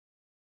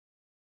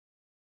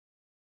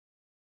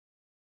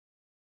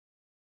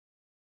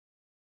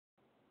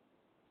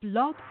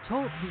Blog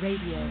Talk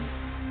Radio.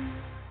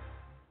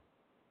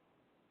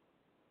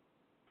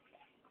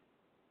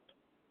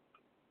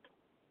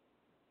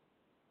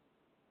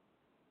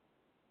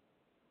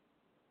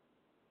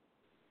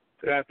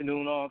 Good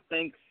afternoon, all.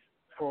 Thanks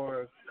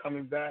for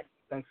coming back.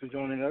 Thanks for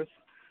joining us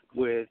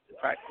with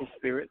Practical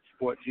Spirits,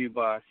 brought to you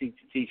by Seek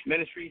to Teach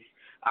Ministries.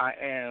 I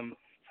am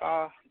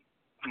Ta.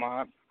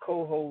 My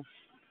co-host,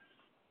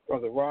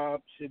 Brother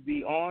Rob, should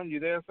be on. You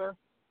there, sir?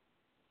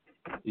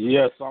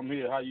 Yes, I'm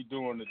here. How you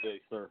doing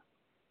today, sir?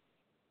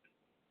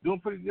 Doing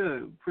pretty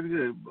good, pretty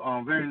good.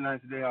 Very nice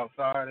day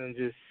outside, and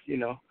just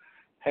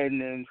heading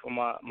in for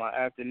my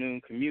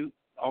afternoon commute.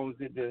 Always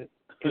good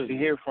to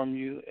hear from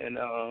you, and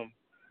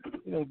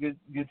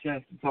good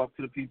chance to talk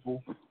to the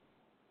people.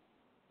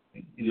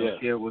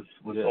 Share what's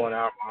on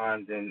our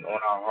minds and on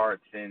our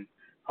hearts, and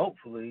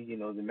hopefully,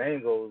 the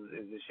main goal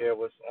is to share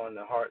what's on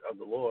the heart of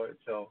the Lord.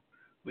 So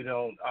we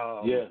don't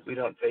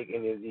take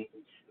any of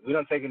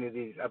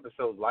these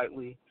episodes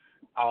lightly.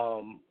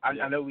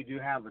 I know we do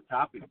have a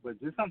topic, but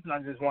just something I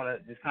just want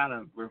to just kind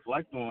of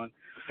reflect on,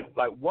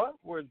 like what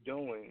we're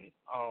doing,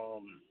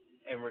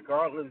 and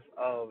regardless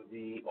of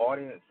the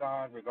audience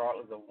size,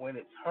 regardless of when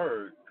it's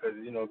heard, because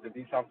it could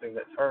be something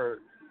that's heard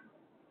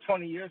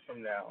 20 years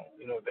from now.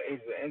 At the age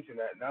of the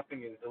internet,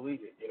 nothing is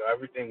deleted.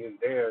 Everything is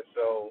there.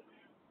 So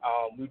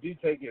we do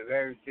take it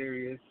very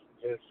serious.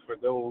 Just for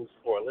those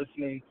who are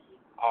listening,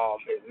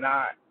 it's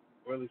not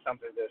really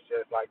something that's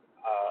just like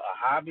a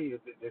hobby.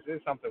 This is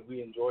something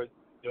we enjoy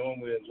doing.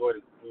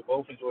 We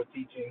both enjoy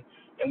teaching,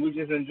 and we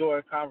just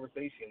enjoy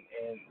conversation.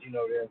 And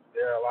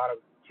there are a lot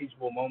of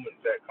teachable moments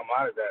that come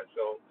out of that.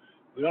 So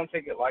we don't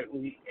take it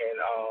lightly, and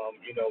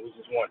we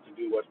just want to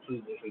do what's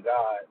pleasing to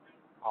God.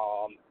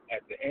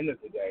 At the end of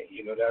the day,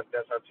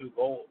 that's our two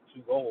goals.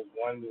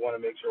 One, we want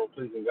to make sure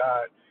we're pleasing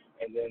God,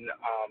 and then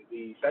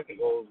the second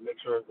goal is make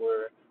sure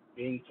we're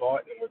being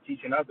taught and we're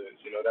teaching others.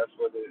 That's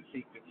what the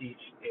Seek to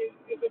Teach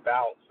is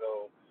about.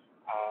 So,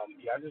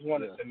 I just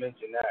wanted to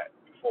mention that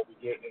before we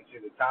get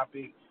into the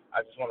topic.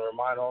 I just want to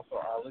remind also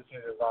our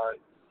listeners, as I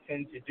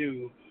tend to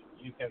do,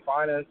 you can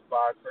find us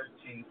by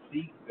searching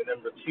Seek, the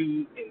number 2,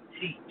 and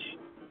Teach.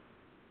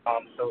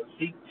 So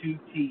Seek to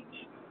Teach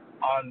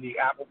on the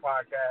Apple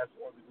Podcast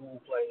or the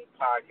Google Play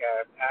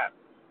Podcast app,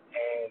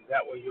 and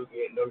that way you'll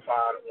get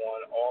notified on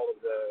all of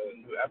the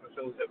new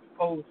episodes that we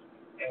post.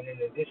 And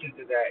in addition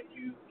to that,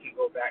 you can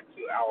go back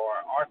to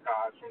our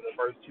archives from the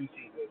first 2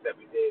 seasons that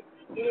we did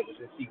when it was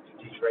just Seek to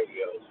Teach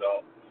Radio.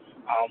 So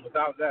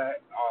without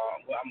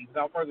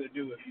further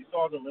ado, if you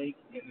saw the link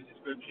in the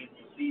description,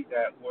 you see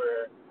that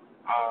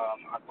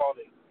I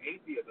called it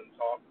Atheism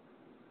Talk.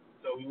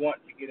 So we want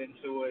to get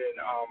into it,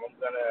 and I'm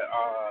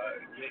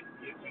gonna get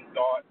some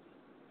thoughts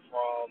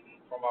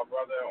from my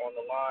brother on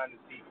the line to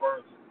see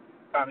first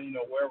kind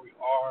of where we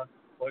are,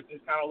 but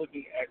just kind of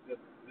looking at the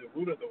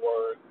root of the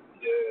word,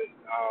 the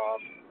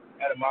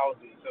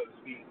etymology, so to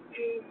speak,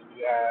 is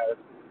you have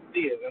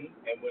theism,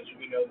 in which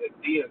we know that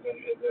theism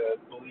is a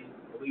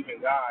belief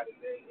in God, and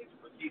then it's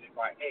preceded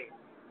by a.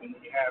 And when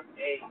you have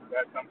a,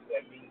 that's something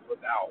that means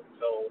without.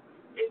 So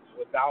it's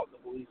without the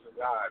beliefs of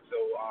God. So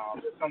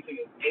there's something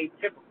that's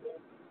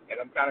atypical,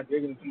 and I'm kind of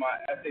digging into my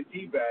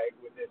SAT bag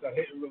with this. I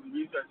didn't really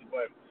research it,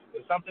 but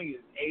if something is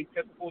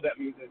atypical, that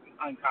means it's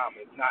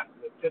uncommon. It's not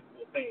the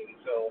typical thing.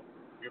 So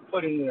you're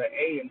putting the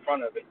A in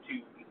front of it to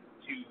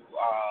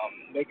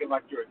make it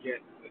like you're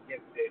against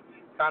it.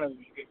 Kind of,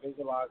 you can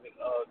visualize it.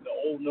 The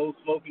old no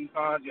smoking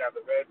signs, you have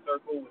the red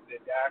circle with the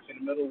dash in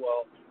the middle.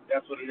 Well,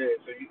 that's what it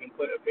is. So you can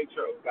put a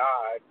picture of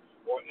God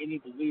or any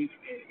belief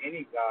in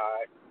any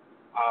God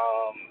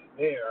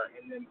there,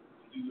 and then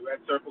do the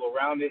red circle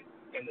around it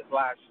and the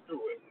slash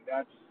through it. And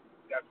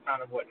that's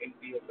kind of what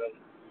atheism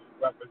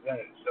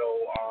represents.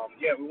 So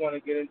we want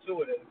to get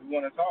into it, and we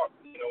want to talk.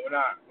 We're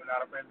not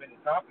afraid of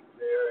any topics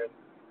there, and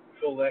we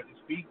feel led to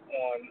speak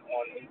on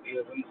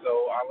atheism.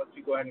 So I'll let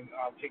you go ahead and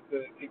kick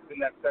the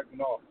next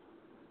segment off.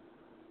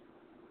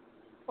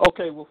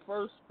 Okay. Well,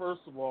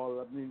 first of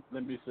all,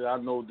 let me say I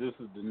know this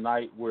is the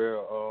night where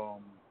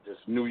it's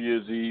New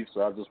Year's Eve,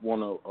 so I just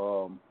want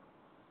to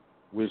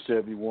wish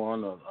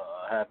everyone a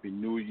happy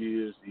New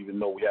Year's, even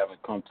though we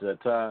haven't come to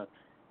that time.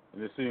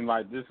 And it seems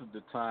like this is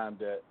the time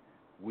that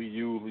we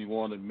usually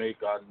want to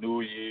make our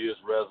New Year's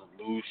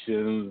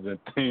resolutions and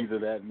things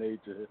of that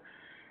nature.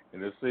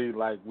 And it seems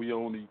like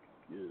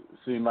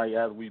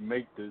as we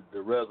make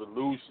the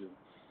resolution,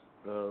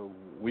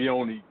 we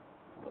only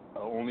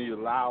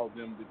allow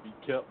them to be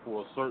kept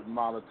for a certain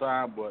amount of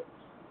time. But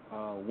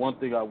one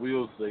thing I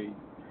will say,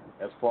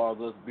 as far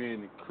as us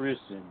being a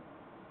Christian,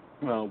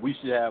 we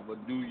should have a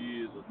New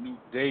Year's, a new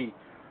day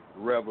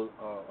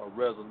a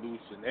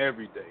resolution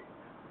every day.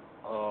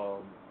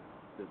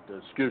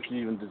 The scripture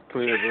even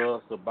declares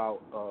us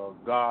about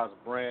God's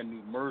brand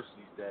new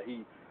mercies that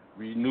He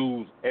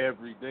renews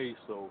every day.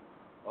 So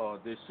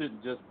there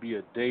shouldn't just be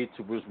a day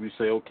to which we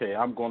say, okay,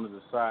 I'm going to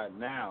decide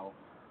now,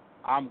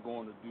 I'm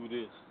going to do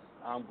this,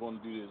 I'm going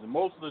to do this. And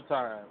most of the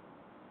time,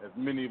 as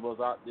many of us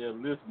out there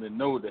listening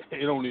know that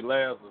it only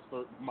lasts a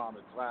certain amount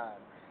of time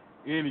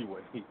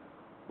anyway.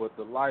 but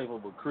the life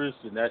of a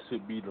Christian, that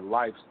should be the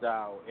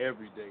lifestyle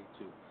every day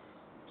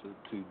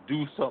to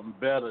do something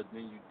better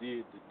than you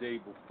did the day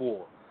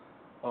before.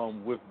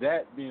 With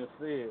that being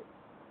said,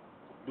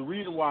 the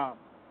reason why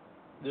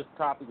this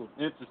topic was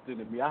interesting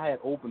to me, I had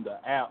opened an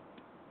app,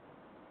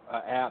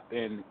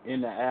 and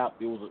in the app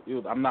it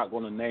was I'm not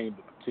going to name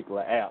the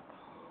particular app,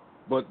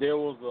 but there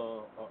was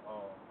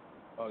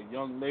a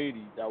young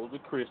lady that was a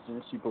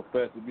Christian. She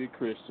professed to be a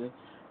Christian,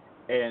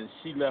 and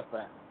she left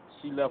a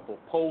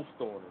post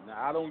on it.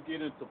 Now I don't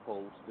get into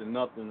posts and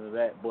nothing of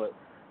that, but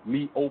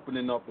me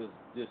opening up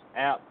this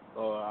app,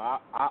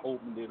 I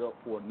opened it up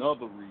for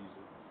another reason.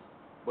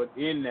 But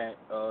in that,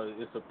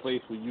 it's a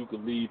place where you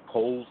can leave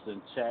posts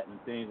and chat and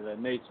things of that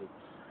nature.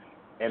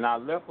 And I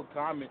left a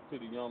comment to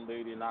the young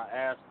lady, and I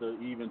asked her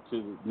even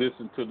to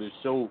listen to the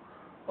show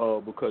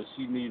because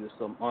she needed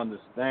some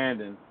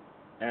understanding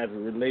as it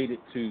related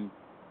to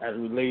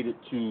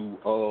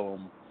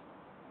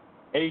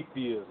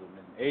atheism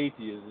and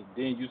atheism.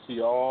 Then you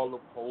see all the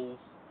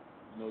posts.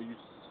 You know, you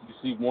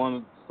see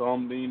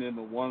some leaning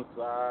to one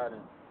side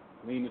and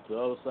leaning to the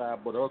other side.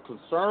 But her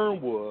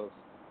concern was,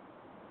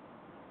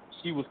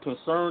 she was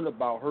concerned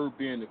about her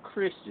being a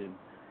Christian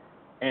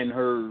and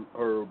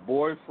her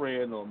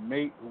boyfriend or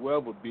mate,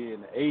 whoever, being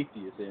an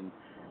atheist. And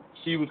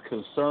she was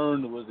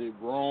concerned, was it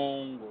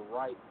wrong or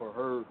right for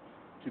her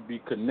to be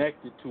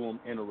connected to him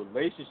in a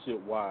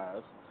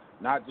relationship-wise,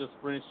 not just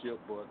friendship,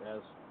 but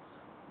as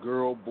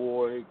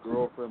girl-boy,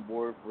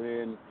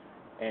 girlfriend-boyfriend.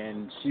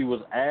 And she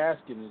was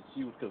asking, and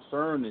she was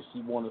concerned, and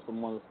she wanted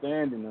some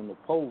understanding in the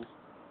post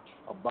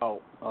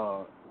about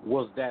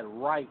was that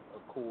right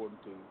according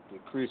to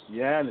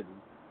Christianity,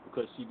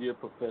 because she did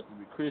profess to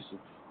be Christian.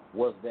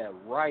 Was that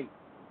right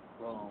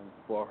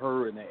for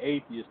her and the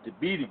atheist to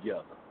be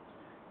together?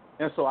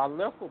 And so I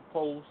left a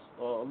post,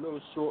 a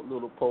short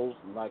little post,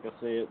 and like I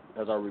said,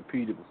 as I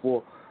repeated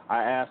before,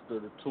 I asked her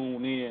to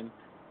tune in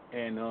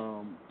and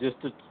just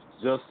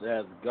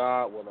as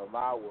God would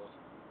allow us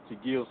to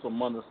give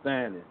some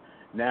understanding.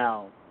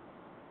 Now,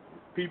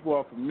 if people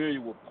are familiar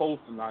with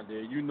posting out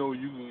there, you know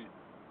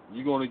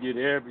you're going to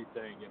get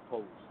everything in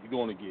posts. You're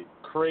going to get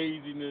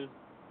craziness.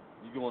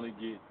 You're going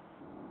to get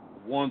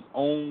one's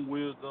own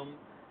wisdom.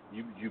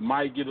 You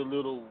might get a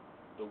little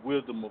the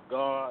wisdom of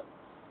God.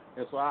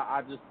 And so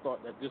I just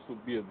thought that this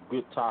would be a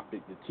good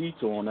topic to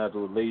teach on as it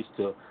relates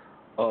to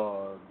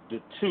the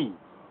two.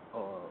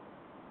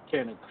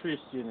 Can a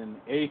Christian and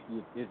an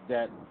atheist, is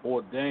that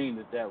ordained,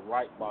 is that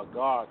right by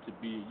God to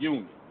be a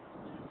union?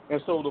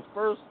 And so the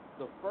first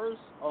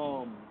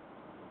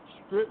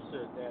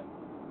scripture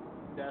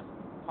that's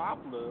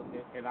popular,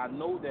 and I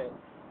know that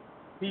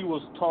he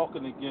was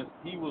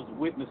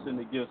witnessing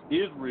against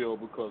Israel,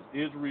 because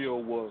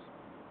Israel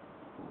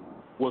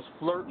was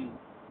flirting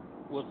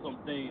with some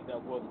things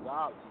that wasn't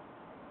godly.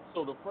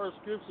 So the first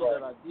scripture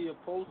that I did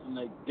post and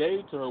they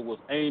gave to her was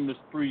Amos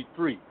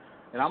 3:3.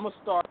 And I'm going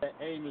to start at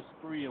Amos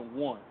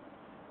 3:1.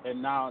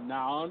 And now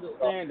I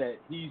understand that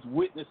he's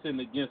witnessing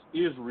against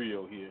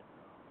Israel here,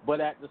 but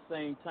at the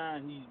same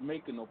time he's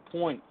making a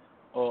point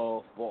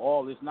for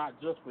all. It's not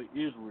just for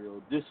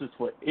Israel. This is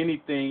for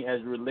anything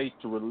as it relates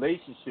to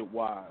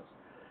relationship-wise.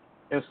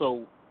 And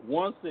so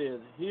one says,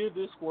 hear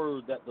this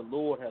word that the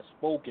Lord has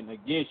spoken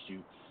against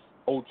you,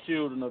 O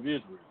children of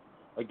Israel,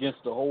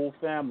 against the whole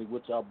family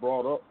which I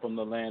brought up from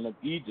the land of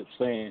Egypt,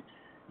 saying,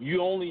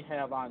 you only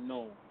have I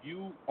known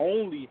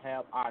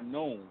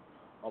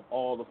of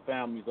all the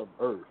families of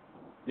earth.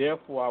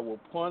 Therefore I will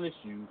punish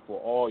you for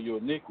all your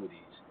iniquities.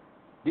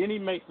 Then he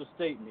makes a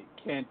statement,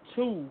 can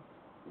two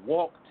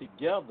walk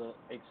together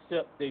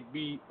except they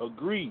be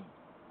agreed?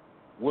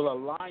 Will a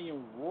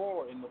lion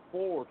roar in the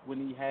forest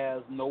when he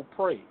has no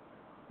prey?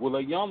 Will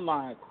a young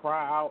lion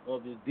cry out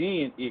of his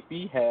den if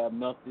he have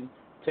nothing,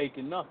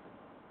 taken nothing?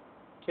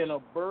 Can a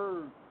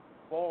bird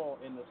fall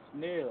in a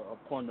snare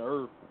upon the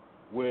earth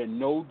where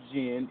no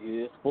gin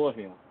is for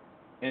him?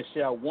 And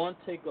shall one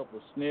take up a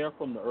snare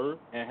from the earth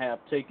and have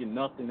taken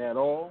nothing at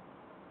all?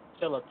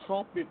 Shall a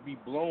trumpet be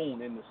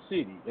blown in the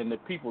city, and the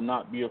people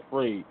not be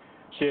afraid?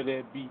 Shall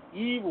there be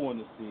evil in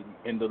the city,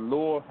 and the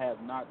Lord have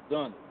not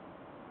done it?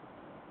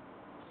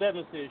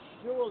 7 says,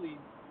 surely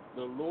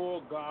the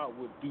Lord God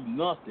would do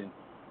nothing,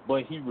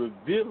 but he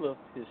revealeth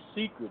his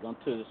secret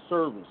unto his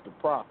servants, the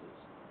prophets.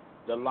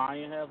 The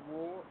lion has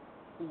roared,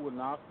 who will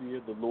not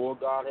fear? The Lord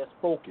God has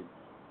spoken,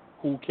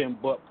 who can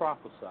but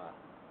prophesy?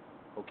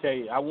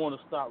 Okay, I want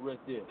to stop right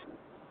there.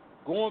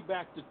 Going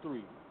back to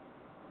 3,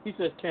 he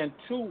says, can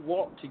two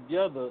walk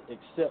together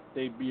except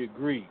they be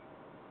agreed?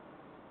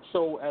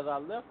 So as I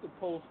left the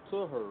post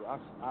to her,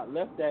 I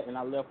left that, and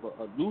I left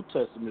a New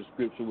Testament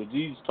scripture where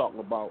Jesus talking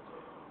about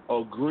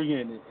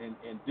agreeing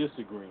and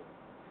disagreeing.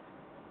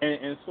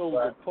 And so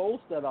the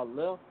post that I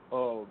left,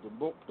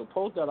 the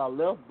post that I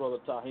left, Brother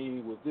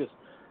Tahini, was this.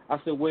 I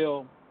said,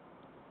 well,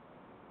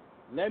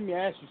 let me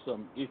ask you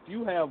something. If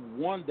you have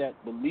one that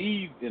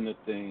believes in a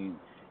thing,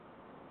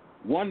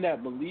 one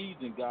that believes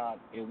in God,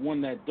 and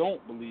one that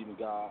don't believe in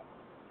God,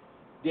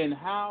 then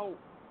how,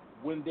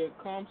 when there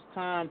comes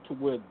time to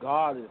where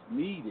God is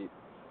needed,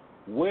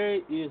 where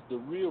is the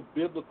real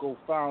biblical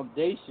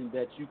foundation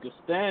that you can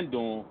stand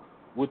on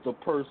with a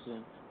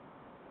person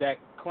that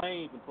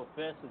claims and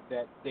professes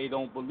that they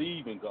don't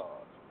believe in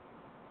God?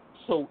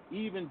 So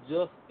even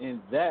just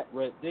in that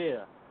right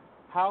there,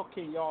 how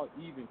can y'all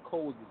even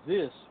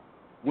coexist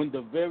when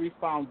the very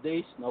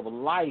foundation of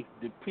life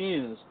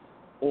depends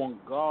on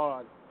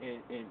God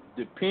and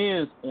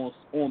depends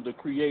on the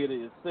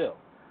Creator itself?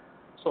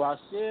 So I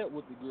shared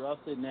with the girl,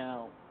 I said,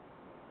 now,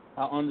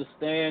 I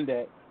understand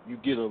that you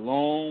get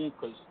along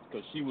because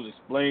she was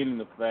explaining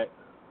the fact,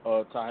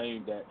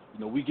 Tahim, that,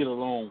 we get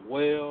along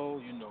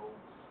well,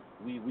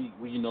 we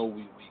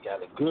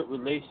got a good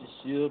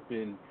relationship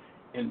and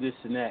this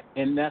and that,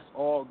 and that's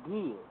all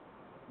good.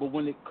 But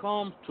when it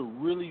comes to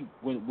really,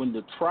 when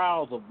the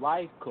trials of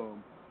life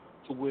come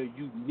to where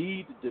you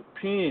need to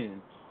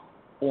depend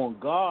on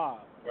God,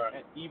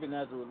 right, even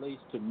as it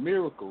relates to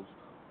miracles,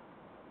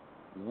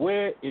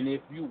 and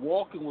if you're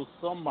walking with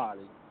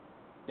somebody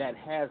that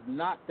has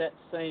not that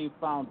same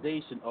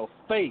foundation of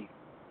faith,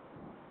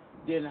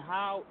 then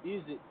how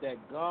is it that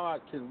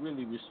God can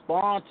really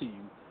respond to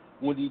you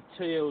when he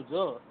tells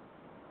us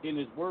in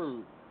his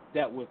word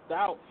that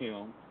without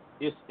him,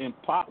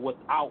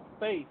 without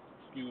faith,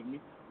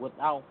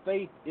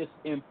 it's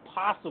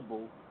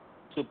impossible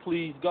to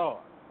please God?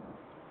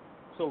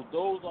 So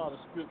those are the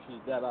scriptures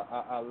that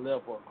I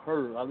left or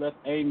heard. I left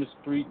Amos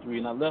 3:3,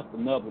 and I left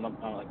another one.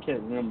 I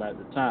can't remember at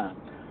the time.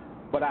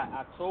 But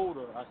I told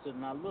her, I said,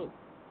 now look,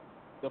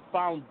 the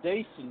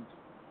foundation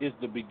is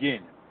the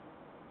beginning.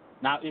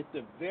 Now, if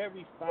the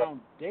very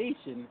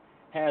foundation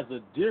has a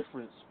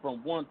difference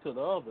from one to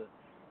the other,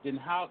 then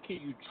how can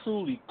you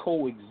truly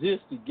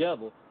coexist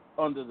together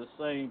under the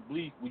same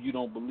belief when you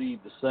don't believe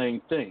the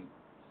same thing?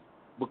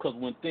 Because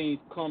when things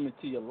come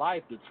into your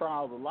life, the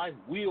trials of life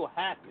will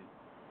happen,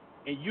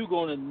 and you're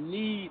going to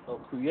need a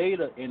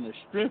creator and the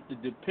strength to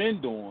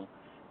depend on.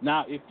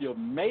 Now, if your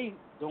mate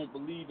don't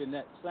believe in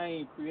that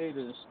same creator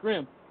and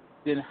strength,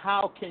 then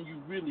how can you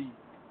really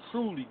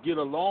truly get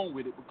along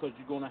with it? Because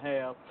you're going to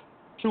have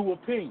two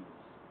opinions.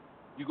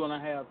 You're going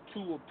to have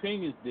two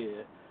opinions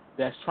there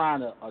that's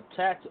trying to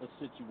attack a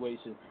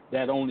situation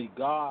that only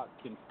God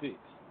can fix.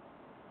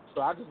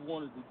 So I just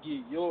wanted to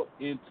get your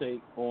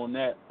intake on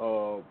that,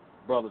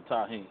 Brother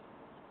Tahim.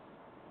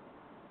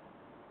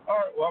 All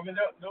right. Well, I mean,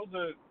 those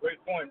are great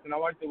points, and I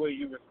like the way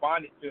you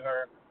responded to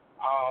her.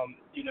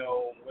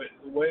 With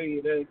the way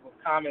it is with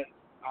comments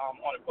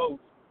on a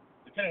post,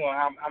 depending on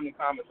how many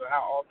comments or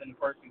how often the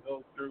person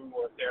goes through,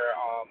 or if they're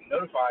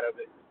notified of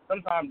it.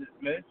 Sometimes it's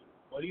missed,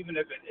 but even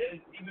if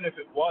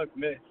it was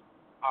missed,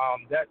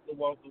 that's the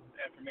wealth of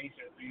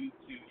information for you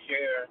to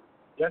share,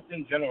 just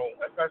in general,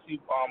 especially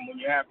when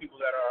you have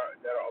people that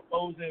are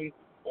opposing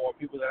or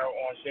people that are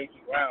on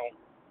shaky ground.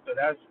 So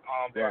that's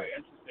very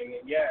interesting.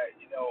 And yeah,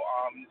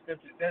 the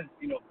scripture says,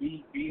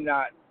 be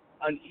not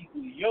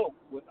unequally yoked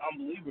with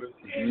unbelievers.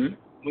 And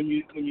when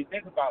you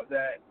think about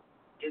that,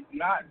 it's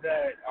not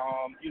that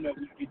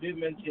you did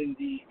mention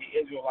the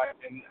Israelites,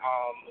 and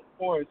of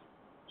course,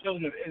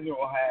 children of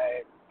Israel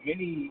had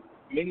many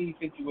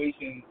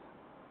situations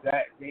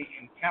that they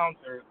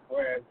encountered,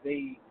 whereas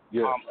they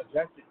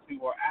adjusted to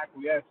or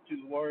acquiesced to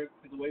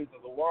the ways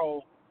of the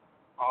world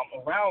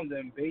around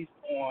them based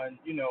on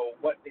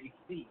what they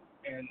see.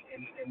 And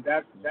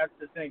that's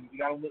the thing. You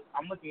gotta look.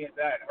 I'm looking at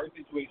that. Her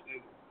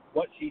situation is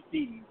what she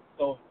sees.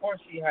 So of course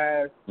she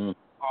has,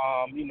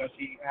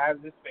 she has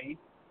this faith.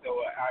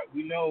 So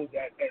we know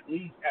that at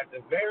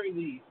the very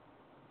least,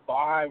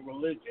 by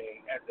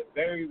religion, at the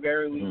very,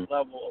 very least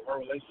level of her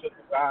relationship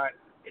with God,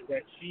 is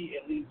that she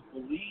at least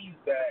believes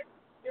that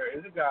there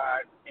is a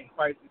God and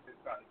Christ is his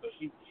son. So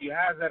she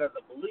has that as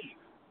a belief.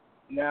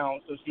 Now,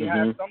 so she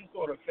has some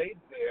sort of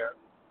faith there,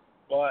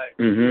 but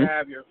you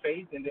have your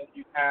faith, and then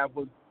you have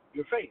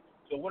your faith.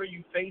 So what are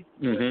you faced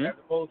with as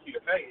opposed to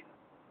your faith?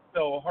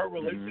 So her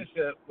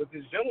relationship with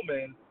this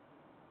gentleman,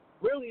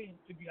 really,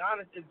 to be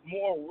honest, is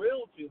more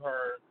real to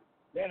her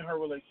than her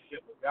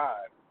relationship with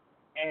God.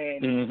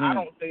 And I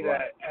don't say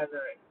that as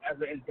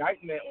an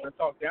indictment or to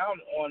talk down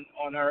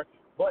on her,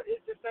 but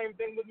it's the same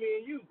thing with me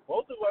and you.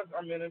 Both of us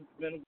are men of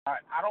God.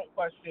 I don't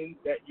question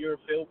that you're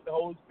filled with the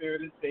Holy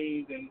Spirit and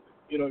saved, and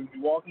you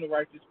walk in the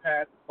righteous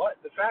path.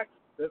 But the fact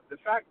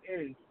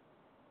is,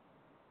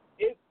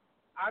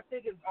 I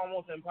think it's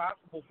almost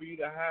impossible for you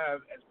to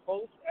have as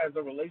close as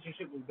a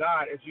relationship with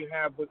God as you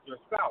have with your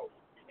spouse.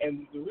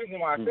 And the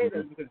reason why I say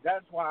that is because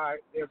that's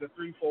why there's a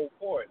threefold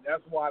cord.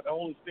 That's why the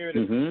Holy Spirit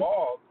is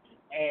involved.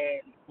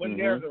 And when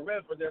there's a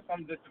rift or there's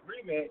some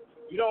disagreement,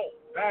 you don't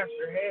bash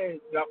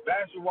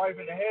your wife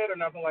in the head or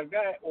nothing like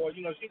that, or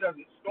she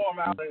doesn't storm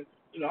out and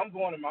I'm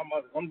going to my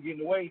mother, I'm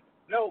getting away.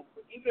 No,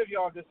 even if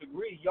y'all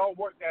disagree, y'all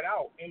work that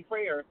out in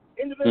prayer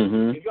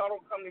individually. If y'all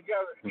don't come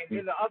together, and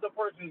then the other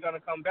person's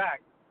gonna come back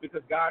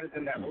because God is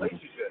in that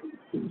relationship.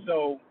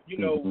 So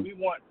we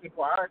want to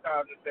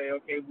prioritize and say,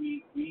 okay,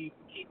 we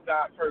keep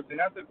God first, and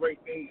that's a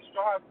great thing to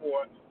strive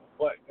for.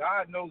 But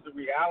God knows the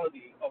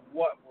reality of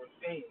what we're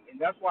seeing, and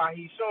that's why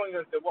He's showing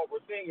us that what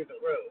we're seeing isn't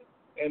real.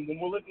 And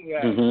when we're looking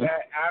at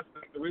that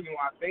aspect, the reason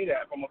why I say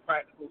that from a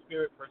practical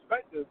spirit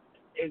perspective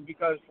is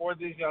because for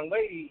this young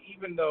lady,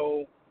 even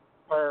though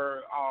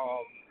her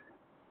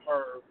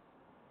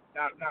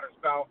not her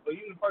spouse, but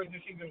even the person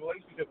she's in a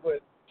relationship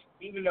with,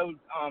 even though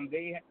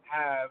they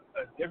have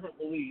a different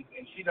belief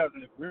and she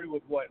doesn't agree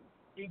with what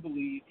he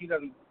believes, he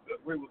doesn't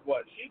agree with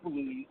what she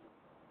believes,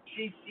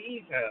 she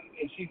sees him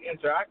and she's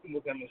interacting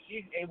with him and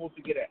she's able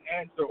to get an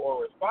answer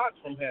or a response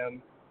from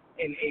him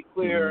in a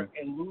clear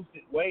and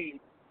lucid way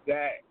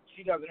that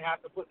she doesn't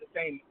have to put the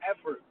same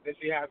effort that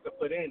she has to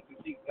put in to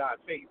seek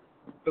God's face.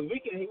 Because we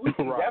can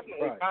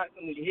definitely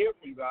constantly hear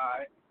from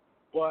God,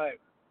 but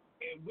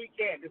we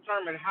can't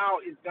determine how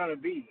it's going to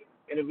be.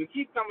 And if we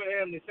keep coming to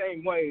him the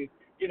same way,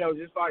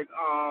 just like,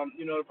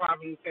 the prophet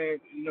who said,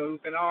 who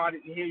said, oh, I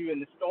didn't hear you in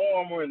the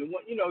storm or in the,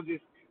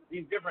 just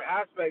these different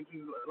aspects,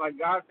 is like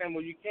God saying,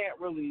 well, you can't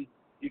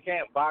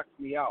box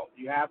me out.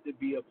 You have to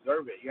be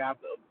observant.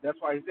 That's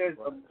why he says,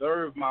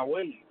 observe my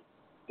ways.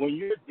 When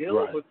you're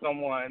dealing with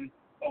someone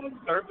on the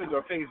surface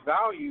or face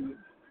value,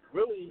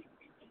 really,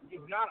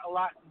 it's not a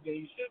lot.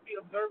 You should be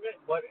observant,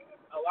 but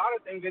a lot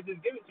of things they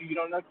just give it to you. You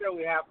don't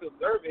necessarily have to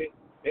observe it.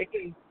 They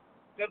can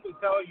simply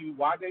tell you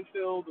why they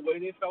feel the way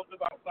they felt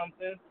about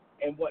something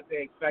and what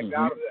they expect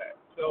out of that.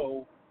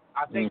 So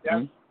I think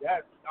that's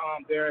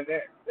there, and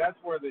that's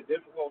where the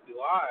difficulty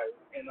lies.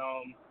 And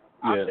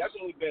I've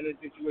definitely been in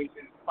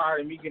situations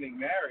prior to me getting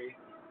married.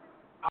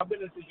 I've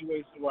been in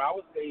situations where I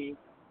was saved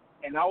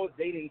and I was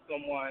dating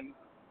someone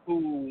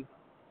who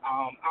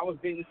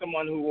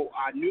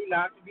I knew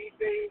not to be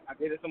saved. I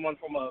dated someone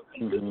from a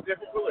completely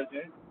different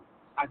religion.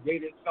 I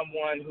dated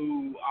someone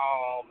who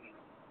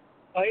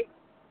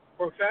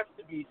professed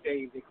to be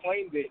saved. They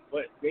claimed it,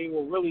 but they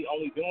were really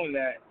only doing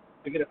that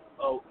to get a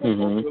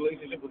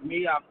relationship with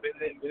me. I've been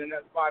in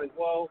that spot as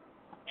well.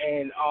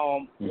 And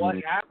what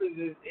happens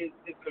is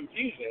it's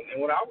confusion.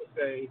 And what I would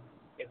say,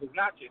 if it's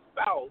not your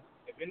spouse,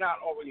 if you're not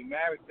already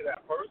married to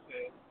that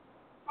person,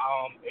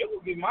 it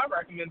would be my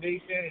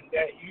recommendation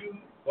that you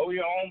go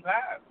your own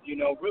path,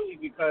 really,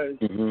 because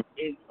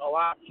it's a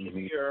lot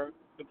easier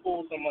to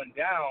pull someone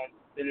down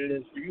than it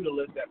is for you to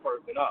lift that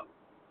person up.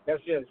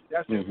 That's just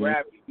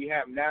gravity. We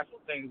have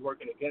natural things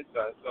working against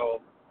us.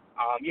 So,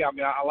 I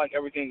like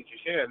everything that you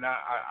shared, and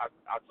I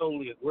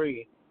totally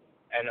agree.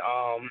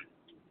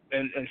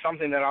 And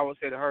something that I would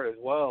say to her as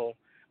well,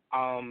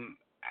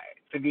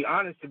 to be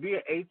honest, to be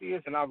an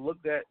atheist, and I've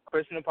looked at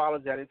Christian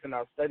apologetics and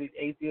I've studied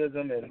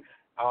atheism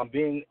and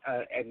being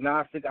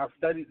agnostic, I've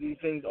studied these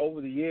things over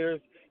the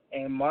years,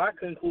 and my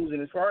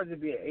conclusion, as far as to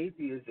be an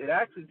atheist, it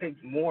actually takes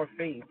more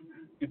faith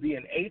to be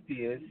an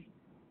atheist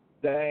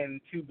than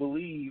to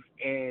believe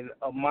in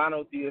a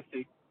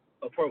monotheistic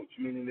approach,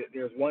 meaning that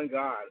there's one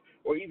God,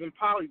 or even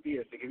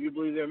polytheistic, if you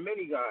believe there are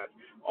many gods.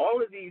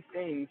 All of these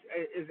things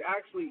it's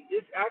actually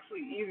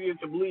easier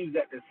to believe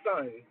that the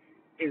sun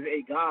is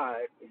a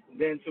god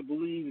than to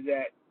believe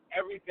that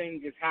everything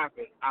just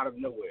happened out of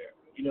nowhere.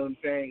 You know what I'm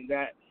saying?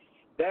 That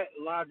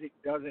logic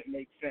doesn't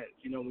make sense.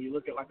 When you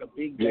look at like a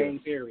Big Bang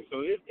theory.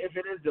 So if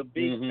it is a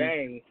Big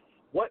Bang,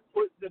 what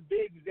put the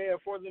bigs there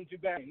for them to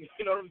bang?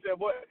 You know what I'm saying?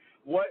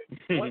 What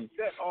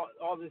set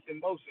all this in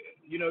motion?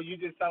 You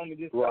just telling me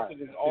this stuff is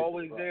just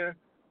always there,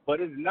 but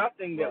it's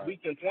nothing that we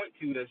can point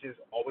to that's just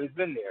always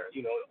been there,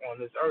 on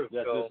this earth.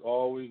 That's so, just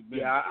always been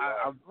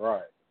there.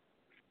 Right.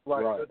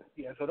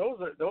 So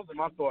those are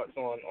my thoughts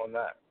on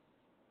that.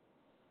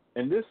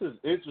 And this is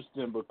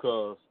interesting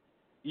because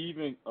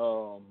even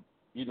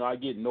I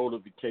get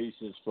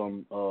notifications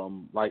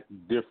from like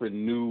different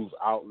news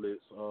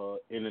outlets,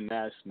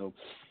 international,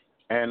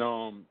 and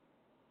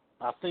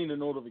I seen the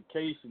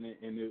notification,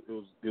 and it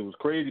was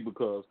crazy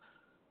because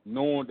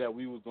knowing that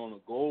we was going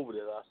to go over that,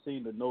 I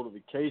seen the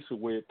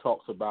notification where it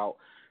talks about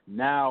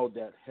now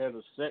that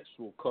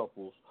heterosexual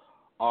couples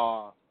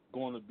are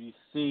going to be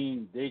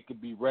seen, they could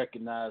be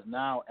recognized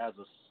now as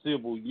a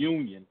civil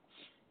union,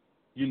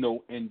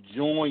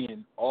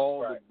 enjoying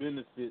all the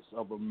benefits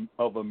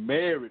of a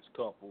marriage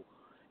couple,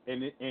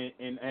 and at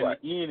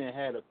the end it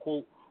had a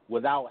quote,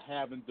 without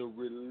having the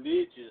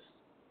religious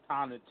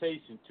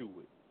connotation to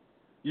it.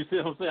 You see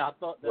what I'm saying? I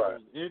thought that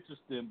was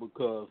interesting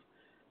because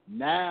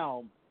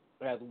now,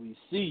 as we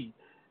see,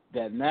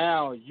 that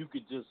now you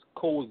could just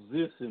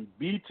coexist and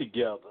be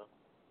together,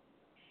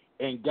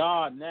 and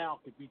God now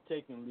could be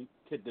taking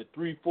the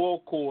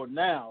 3/4 chord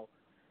now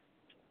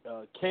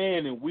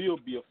can and will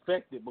be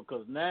affected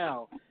because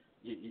now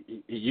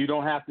you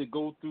don't have to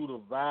go through the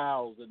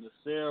vows and the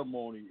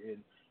ceremony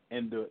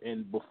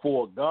and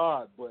before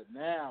God, but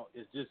now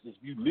it's just if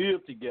you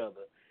live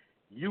together,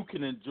 you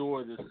can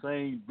enjoy the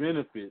same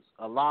benefits.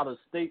 A lot of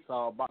states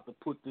are about to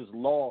put this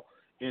law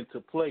into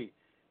play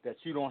that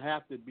you don't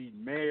have to be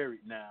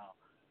married now.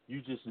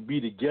 You just be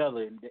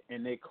together,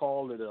 and they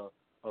call it a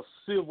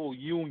civil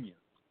union.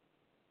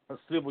 A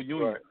civil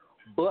union.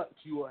 But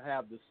you will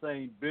have the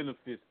same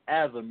benefits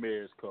as a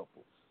marriage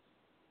couple.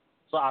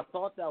 So I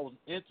thought that was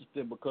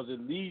interesting because it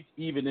leads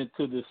even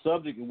into the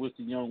subject in which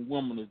the young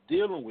woman is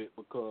dealing with,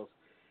 because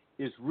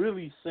it's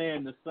really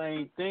saying the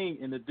same thing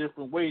in a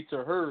different way to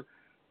her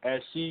as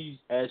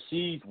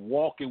she's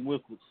walking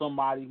with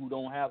somebody who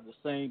don't have the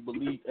same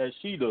belief as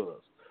she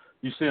does.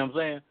 You see what I'm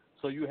saying?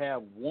 So you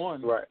have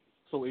one. Right.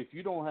 So if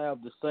you don't have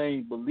the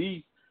same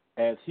belief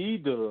as he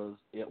does,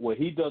 well,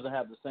 he doesn't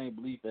have the same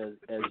belief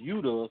as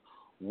you does,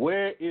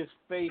 where is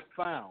faith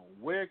found?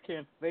 Where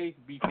can faith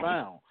be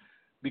found?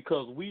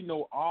 Because we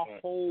know our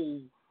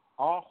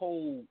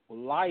whole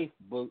life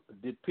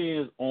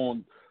depends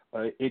on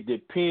it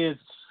depends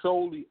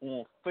solely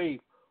on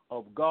faith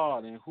of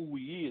God and who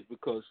He is.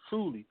 Because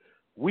truly,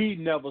 we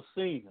never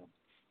seen Him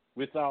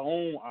with our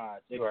own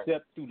eyes,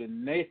 except through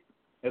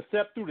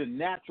the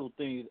natural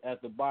things, as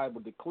the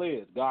Bible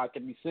declares. God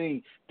can be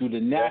seen through the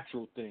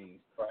natural things.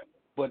 Right.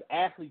 But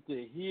actually,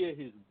 to hear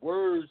His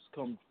words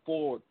come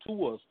forward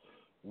to us,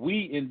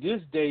 we in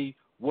this day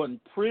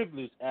wasn't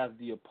privileged as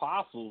the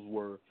apostles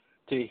were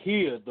to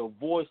hear the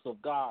voice of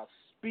God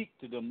speak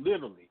to them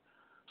literally.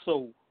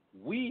 So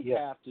we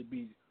have to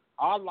be,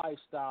 our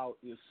lifestyle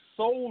is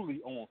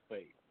solely on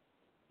faith.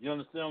 You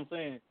understand what I'm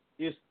saying?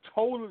 It's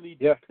totally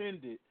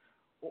dependent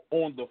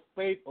on the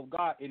faith of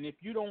God. And if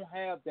you don't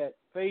have that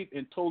faith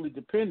and totally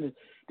dependent,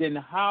 then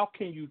how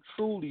can you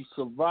truly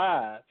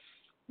survive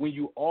when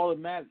you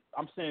automatically,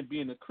 I'm saying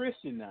being a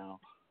Christian now,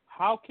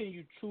 how can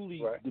you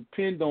truly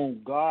depend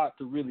on God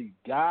to really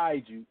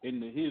guide you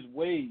into His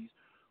ways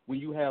when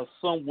you have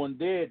someone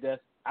there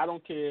that's, I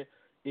don't care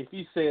if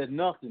he says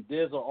nothing,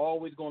 there's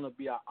always going to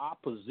be an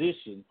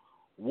opposition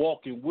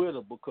walking with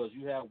him, because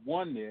you have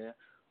one there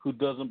who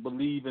doesn't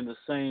believe in the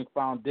same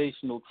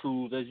foundational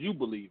truths as you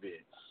believe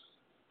in.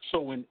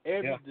 So in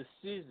every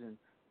decision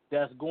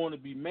that's going to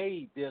be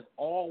made, there's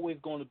always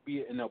going to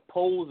be an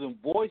opposing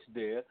voice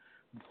there,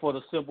 for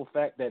the simple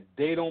fact that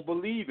they don't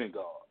believe in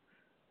God.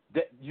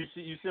 That you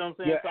see what I'm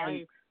saying? Yeah, so I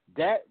mean,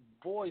 that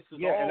voice is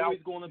always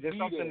going to be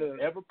there,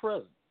 ever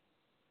present.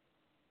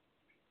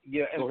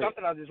 Yeah, and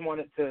something I just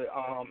wanted to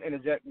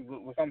interject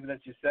with something that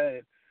you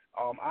said.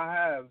 I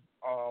have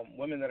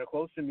women that are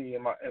close to me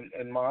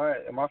in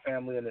my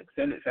family and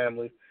extended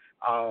family.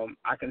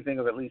 I can think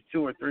of at least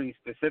 2 or 3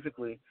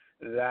 specifically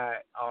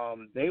that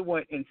they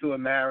went into a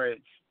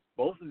marriage.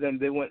 Both of them,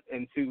 they went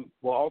into,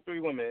 well, all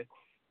 3 women.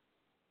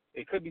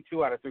 It could be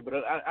 2 out of 3, but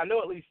I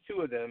know at least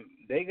 2 of them.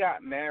 They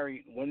got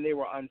married when they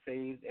were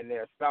unsaved, and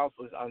their spouse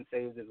was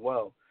unsaved as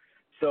well.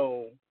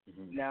 So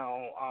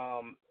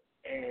now,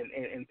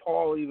 and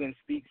Paul even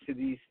speaks to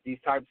these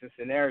types of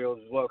scenarios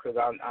as well, because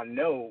I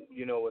know,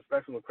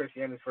 especially when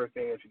Christianity was first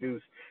being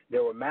introduced,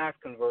 there were mass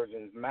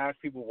conversions. Mass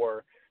people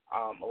were,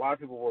 a lot of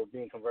people were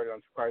being converted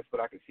unto Christ,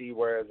 but I could see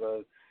whereas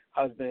a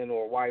husband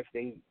or wife,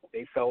 they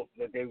felt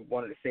that they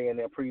wanted to stay in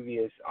their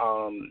previous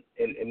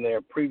in their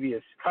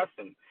previous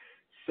custom.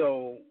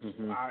 So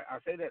I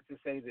say that to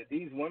say that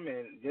these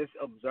women, just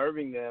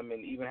observing them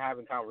and even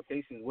having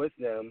conversations with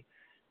them,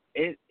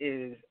 it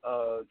is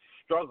a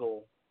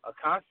struggle, a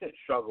constant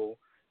struggle,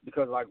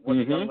 because like what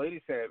the young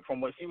lady said,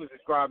 from what she was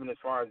describing as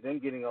far as them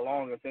getting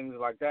along and things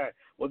like that,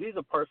 well, these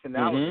are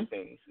personality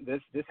things.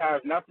 This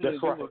has nothing to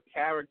do with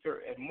character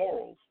and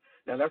morals.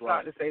 Now, that's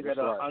not to say that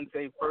an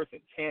unsaved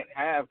person can't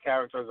have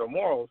characters or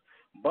morals,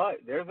 but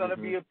there's going to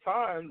be a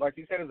time, like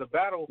you said, it's a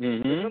battle.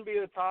 There's going to be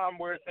a time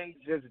where things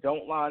just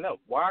don't line up.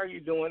 Why are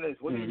you doing this?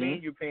 What do you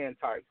mean you're paying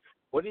tithes?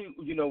 What do you,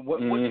 what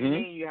do you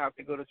mean you have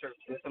to go to church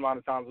this amount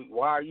of times?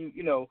 Why are you,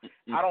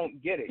 I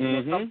don't get it.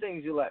 Some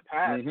things you let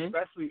pass,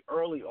 especially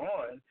early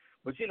on.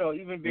 But,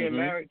 even being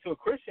married to a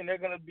Christian, there are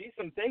going to be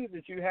some things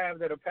that you have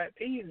that are pet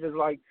peeves. Is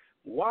like,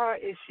 why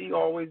is she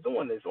always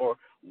doing this? Or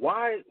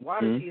why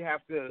does he have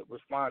to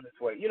respond this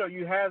way?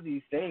 You have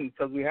these things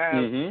because we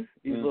have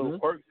these little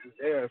quirks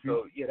there.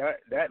 So,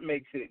 that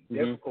makes it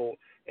difficult,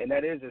 and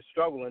that is a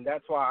struggle. And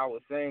that's why I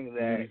was saying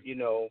that,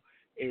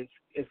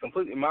 it's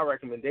completely my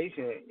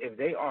recommendation. If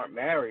they aren't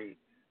married,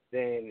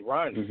 then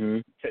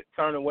run,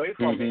 turn away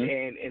from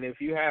it. And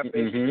if you have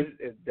faith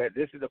that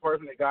this is the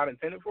person that God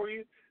intended for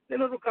you,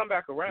 then it'll come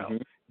back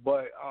around.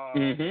 But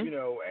as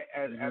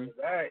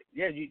that,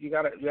 you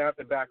have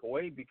to back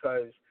away,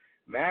 because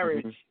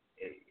marriage,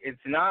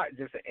 it's not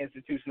just an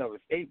institution of a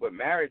state, but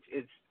marriage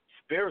is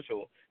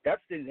spiritual.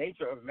 That's the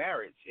nature of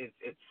marriage.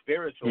 It's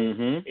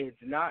spiritual. It's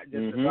not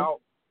just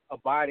about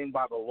abiding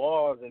by the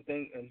laws and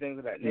things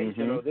of that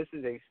nature. No, this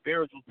is a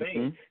spiritual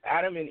thing.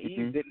 Adam and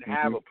Eve didn't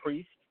have a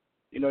priest.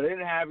 They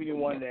didn't have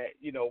anyone that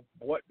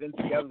brought them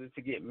together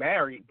to get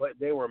married, but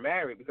they were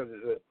married because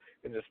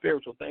it's a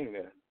spiritual thing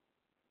there.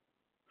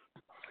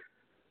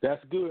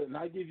 That's good, and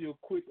I give you a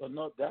quick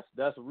enough.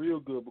 That's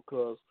real good,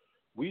 because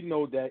we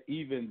know that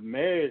even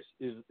marriage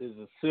is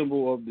a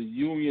symbol of the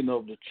union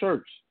of the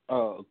church,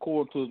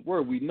 according to His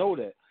word. We know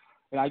that,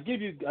 and I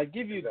give you a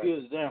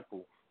good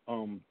example.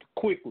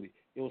 Quickly,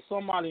 it was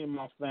somebody in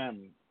my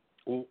family,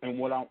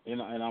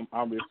 and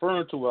I'm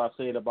referring to what I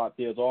said about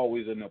there's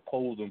always an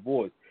opposing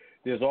voice.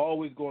 There's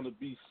always going to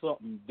be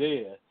something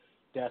there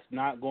that's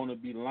not going to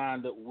be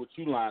lined up with what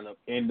you line up,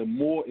 and the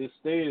more it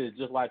stays,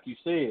 just like you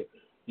said.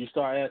 You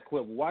start asking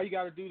questions. Why you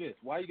got to do this?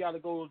 Why you got to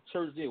go to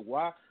church there?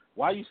 Why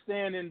you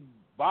stand in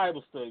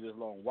Bible study this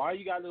long? Why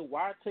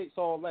it takes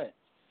all that?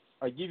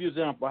 I give you an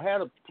example. I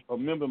had a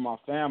member of my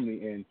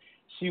family, and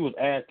she was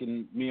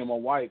asking me and my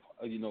wife,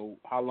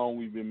 how long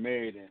we've been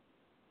married,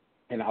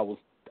 and I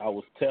I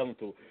was telling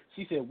to her.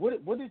 She said,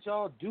 "What did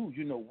y'all do?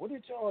 You know, what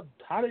did y'all?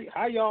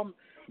 How y'all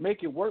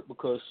make it work?"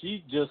 Because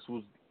she just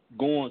was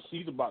going.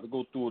 She's about to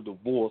go through a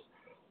divorce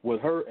with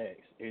her ex,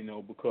 you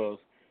know, because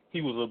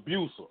he was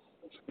abusive.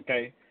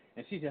 Okay,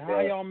 and she said, "How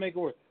y'all make it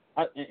work?"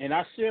 And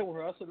I shared with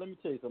her. I said, "Let me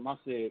tell you something." I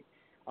said,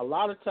 "A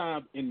lot of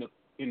times in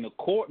the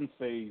courting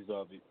phase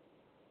of it,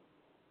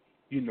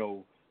 you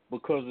know,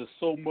 because there's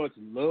so much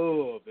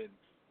love and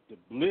the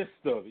bliss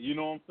of it, you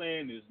know what I'm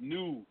saying? It's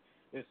new,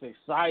 it's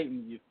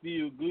exciting, you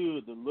feel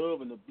good, the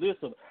love and the bliss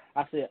of it."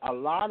 I said, a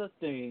lot of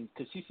things,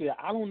 because she said,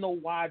 "I don't know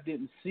why I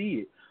didn't see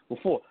it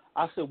before."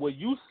 I said, "Well,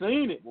 you've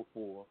seen it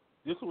before."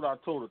 This is what I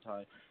told her,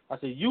 Ty. I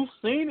said, "You've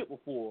seen it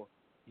before.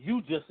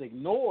 You just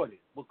ignored it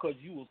because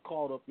you was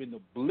caught up in the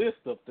bliss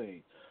of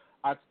things."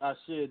 I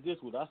shared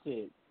this with her. I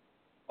said,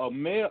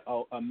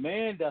 a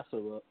man that's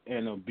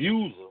an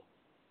abuser,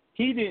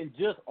 he didn't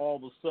just all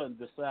of a sudden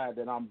decide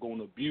that I'm going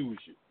to abuse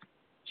you.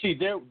 See,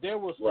 there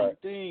were some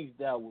things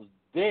that was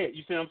there.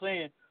 You see what I'm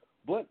saying?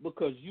 But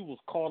because you was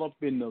caught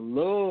up in the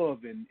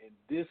love and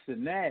this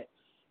and that,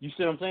 you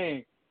see what I'm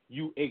saying?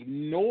 You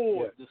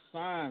ignored the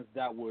signs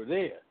that were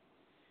there.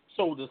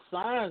 So the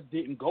signs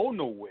didn't go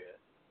nowhere.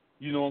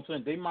 You know what I'm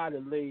saying? They might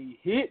have laid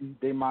hidden.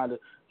 They might have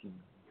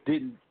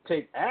didn't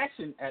take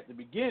action at the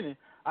beginning.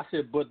 I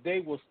said, but they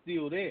were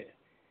still there.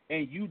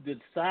 And you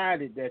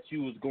decided that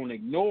you was going to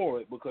ignore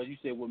it because you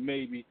said,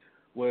 really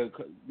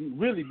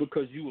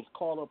because you was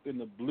caught up in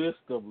the bliss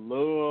of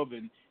love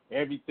and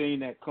everything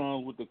that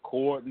comes with the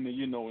court and,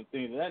 you know, and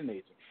things of that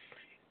nature.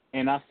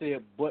 And I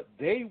said, but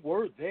they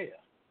were there.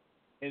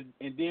 And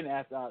then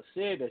after I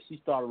said that, she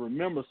started to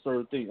remember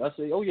certain things. I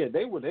said, oh, yeah,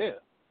 they were there.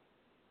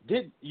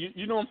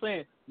 You know what I'm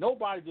saying?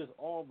 Nobody just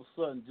all of a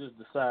sudden just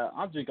decide,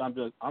 I'm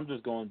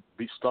just going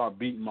to start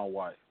beating my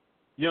wife.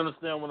 You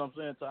understand what I'm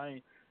saying,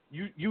 Ty?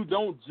 You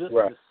don't just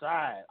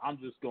decide, I'm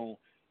just going.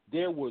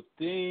 There were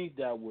things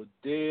that were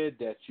there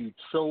that you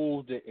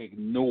chose to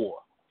ignore.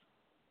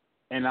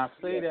 And I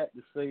say that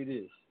to say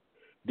this.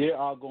 There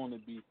are going to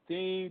be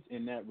things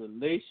in that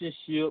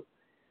relationship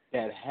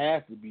that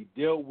have to be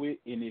dealt with,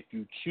 and if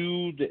you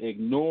choose to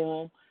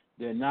ignore them,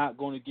 they're not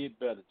going to get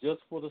better.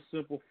 Just for the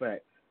simple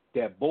fact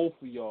that both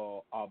of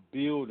y'all are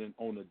building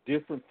on a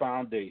different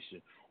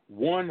foundation.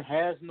 One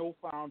has no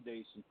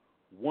foundation,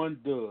 one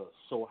does.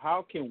 So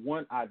how can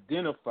one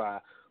identify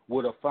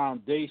with a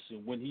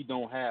foundation when he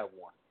don't have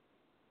one?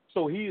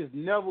 So he is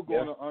never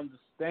going to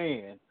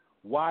understand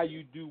why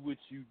you do what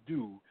you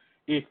do.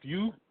 If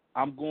you,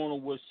 I'm going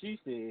on what she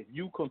said, if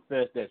you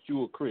confess that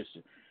you're a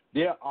Christian,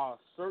 there are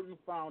certain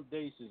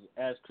foundations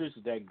as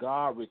Christians that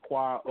God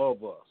requires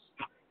of us.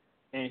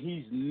 And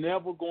he's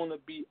never going to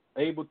be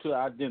able to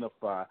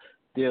identify.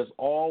 There's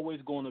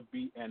always going to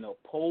be an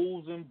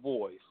opposing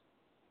voice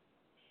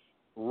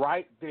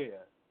right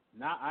there.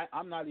 Now,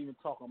 I'm not even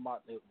talking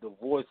about the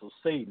voice of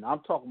Satan. I'm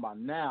talking about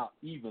now,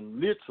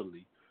 even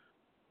literally,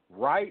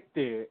 right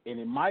there. And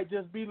it might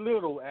just be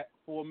little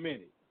for a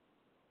minute.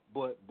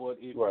 But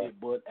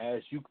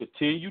as you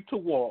continue to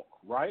walk,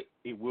 right,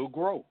 it will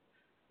grow.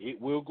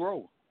 It will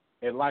grow.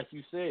 And like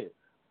you said,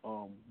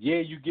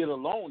 you get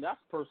along. That's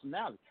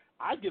personality.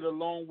 I get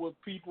along with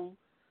people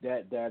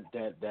that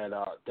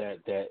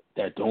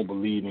don't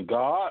believe in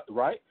God,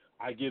 right?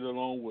 I get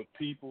along with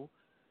people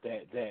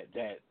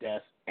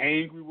that's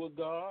angry with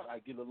God. I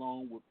get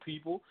along with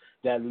people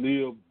that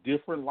live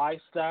different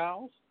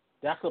lifestyles.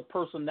 That's a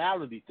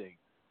personality thing.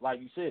 Like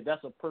you said,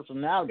 that's a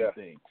personality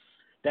thing.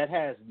 That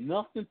has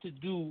nothing to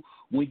do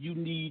when you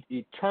need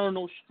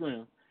eternal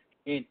strength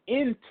and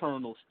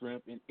internal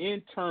strength and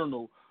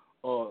internal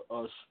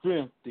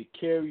strength to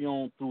carry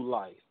on through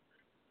life.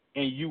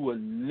 And you will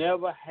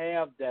never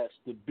have that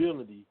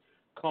stability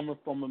coming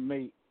from a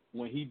mate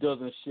when he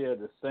doesn't share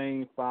the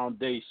same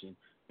foundation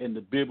in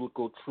the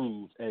biblical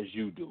truths as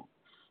you do.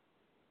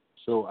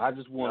 So I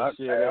just want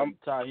to share that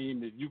with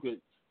Taheem. If you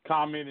could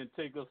comment and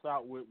take us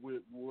out with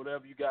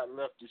whatever you got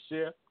left to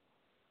share.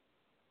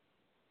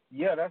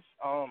 Yeah, that's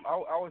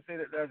I would say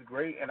that's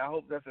great, and I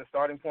hope that's a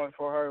starting point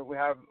for her. We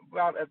have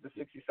about at the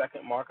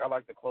 60-second mark. I'd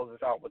like to close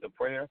this out with a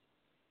prayer.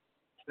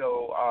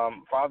 So,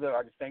 Father,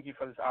 I just thank you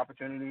for this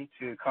opportunity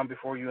to come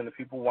before you and the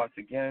people once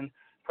again.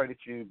 Pray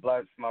that you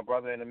bless my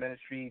brother in the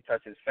ministry,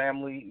 touch his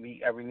family,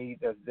 meet every need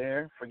that's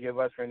there. Forgive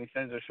us for any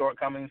sins or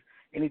shortcomings.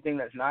 Anything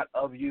that's not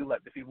of you,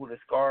 let the people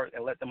discard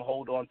and let them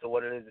hold on to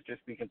what it is that you're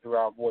speaking through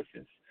our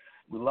voices.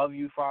 We love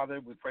you, Father.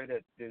 We pray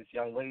that this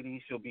young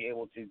lady, she'll be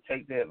able to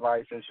take the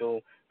advice and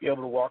she'll be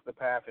able to walk the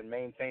path and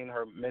maintain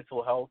her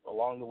mental health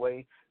along the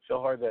way.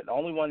 Show her that the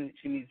only one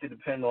she needs to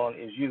depend on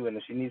is you, and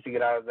if she needs to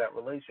get out of that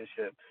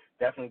relationship,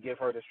 definitely give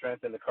her the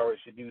strength and the courage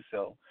to do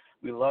so.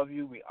 We love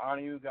you. We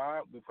honor you,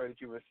 God. We pray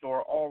that you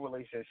restore all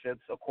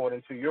relationships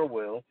according to your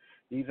will.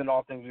 These and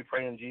all things we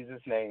pray in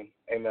Jesus' name.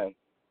 Amen.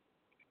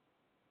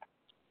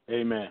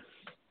 Amen.